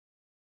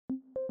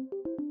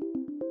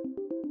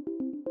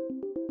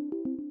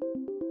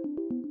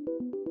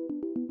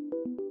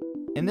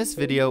In this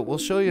video, we'll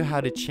show you how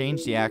to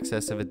change the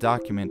access of a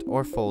document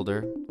or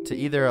folder to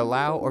either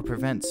allow or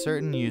prevent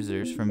certain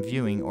users from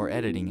viewing or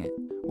editing it.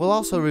 We'll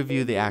also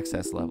review the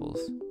access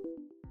levels.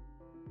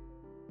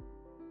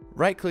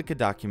 Right-click a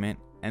document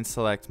and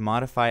select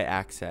Modify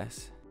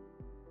Access.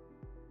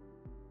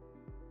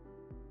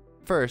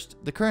 First,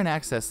 the current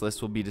access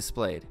list will be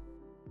displayed.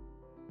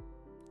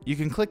 You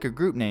can click a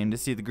group name to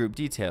see the group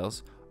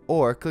details,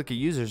 or click a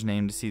user's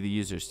name to see the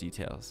user's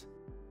details.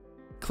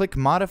 Click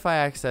Modify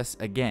Access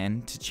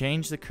again to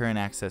change the current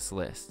access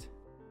list.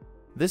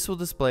 This will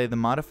display the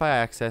Modify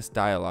Access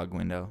dialog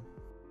window.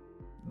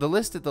 The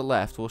list at the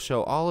left will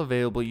show all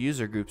available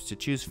user groups to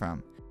choose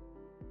from.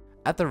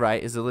 At the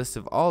right is a list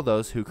of all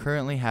those who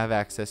currently have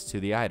access to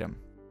the item.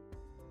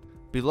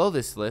 Below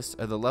this list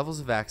are the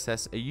levels of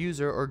access a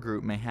user or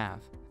group may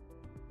have.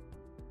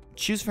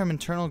 Choose from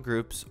internal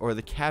groups or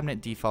the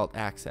cabinet default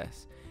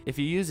access. If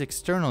you use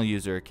external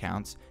user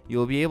accounts, you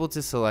will be able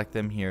to select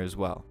them here as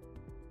well.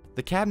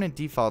 The cabinet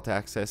default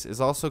access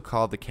is also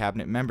called the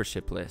cabinet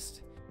membership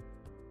list.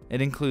 It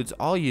includes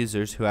all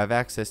users who have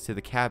access to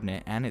the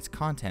cabinet and its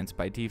contents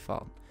by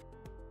default.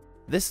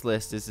 This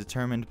list is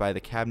determined by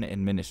the cabinet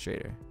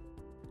administrator.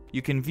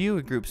 You can view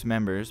a group's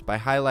members by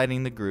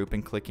highlighting the group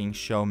and clicking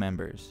Show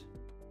Members.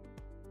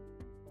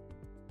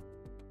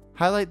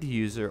 Highlight the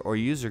user or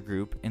user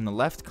group in the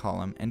left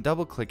column and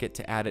double-click it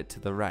to add it to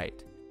the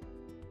right.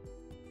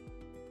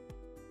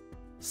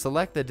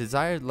 Select the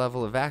desired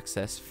level of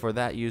access for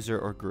that user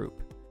or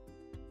group.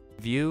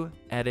 View,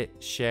 edit,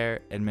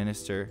 share,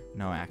 administer,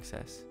 no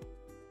access.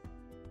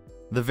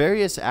 The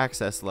various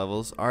access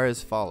levels are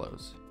as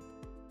follows.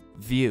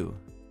 View.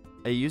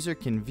 A user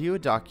can view a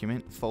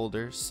document,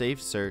 folder,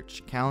 saved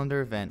search,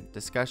 calendar event,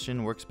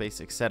 discussion,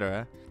 workspace,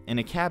 etc. in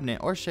a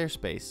cabinet or share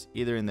space,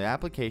 either in the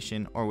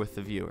application or with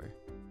the viewer.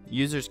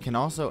 Users can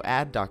also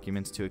add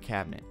documents to a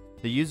cabinet.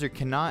 The user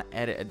cannot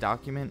edit a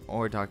document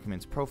or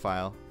document's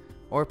profile,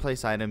 or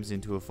place items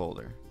into a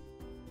folder.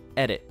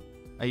 Edit.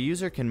 A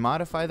user can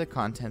modify the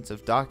contents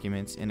of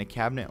documents in a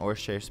cabinet or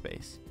share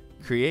space,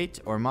 create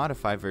or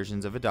modify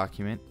versions of a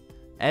document,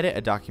 edit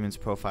a document's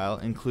profile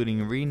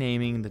including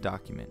renaming the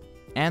document,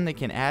 and they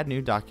can add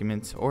new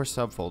documents or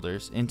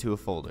subfolders into a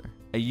folder.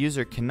 A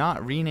user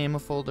cannot rename a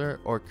folder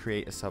or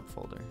create a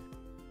subfolder.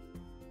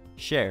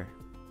 Share.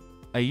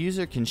 A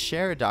user can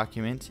share a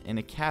document in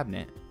a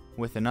cabinet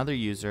with another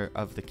user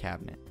of the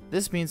cabinet.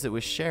 This means that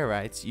with share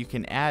rights, you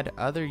can add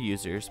other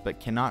users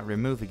but cannot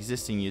remove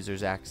existing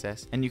users'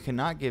 access, and you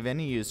cannot give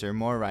any user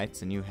more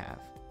rights than you have.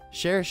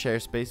 Share a share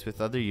space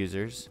with other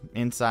users,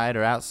 inside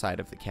or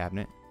outside of the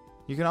cabinet.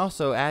 You can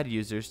also add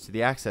users to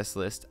the access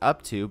list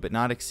up to but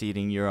not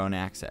exceeding your own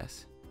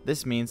access.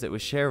 This means that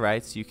with share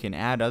rights, you can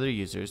add other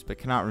users but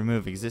cannot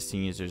remove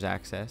existing users'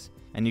 access,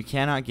 and you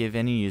cannot give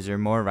any user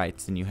more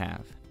rights than you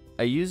have.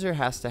 A user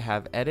has to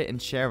have edit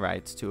and share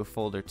rights to a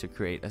folder to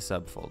create a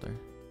subfolder.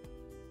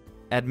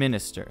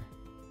 Administer.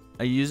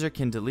 A user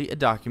can delete a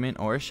document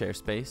or a share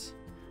space,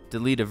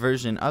 delete a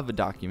version of a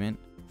document,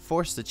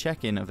 force the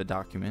check-in of a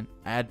document,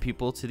 add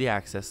people to the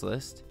access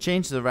list,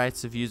 change the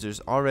rights of users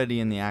already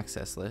in the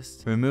access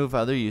list, remove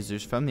other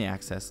users from the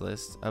access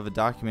list of a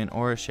document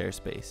or a share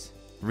space,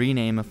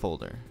 rename a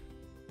folder.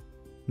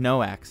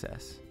 No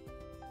access.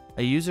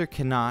 A user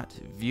cannot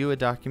view a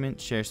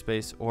document, share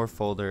space, or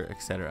folder,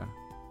 etc.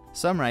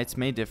 Some rights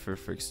may differ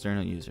for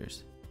external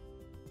users.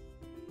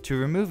 To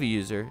remove a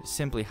user,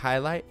 simply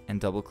highlight and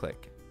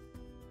double-click.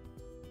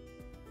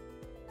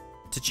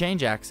 To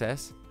change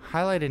access,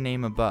 highlight a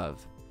name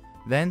above,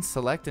 then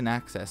select an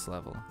access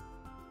level.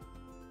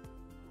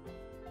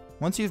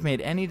 Once you've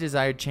made any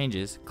desired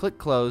changes, click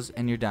Close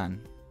and you're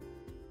done.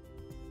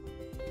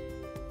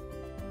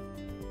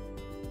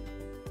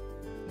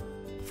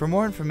 For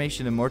more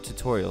information and more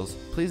tutorials,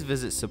 please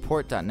visit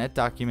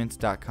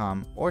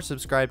support.netdocuments.com or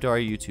subscribe to our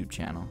YouTube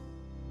channel.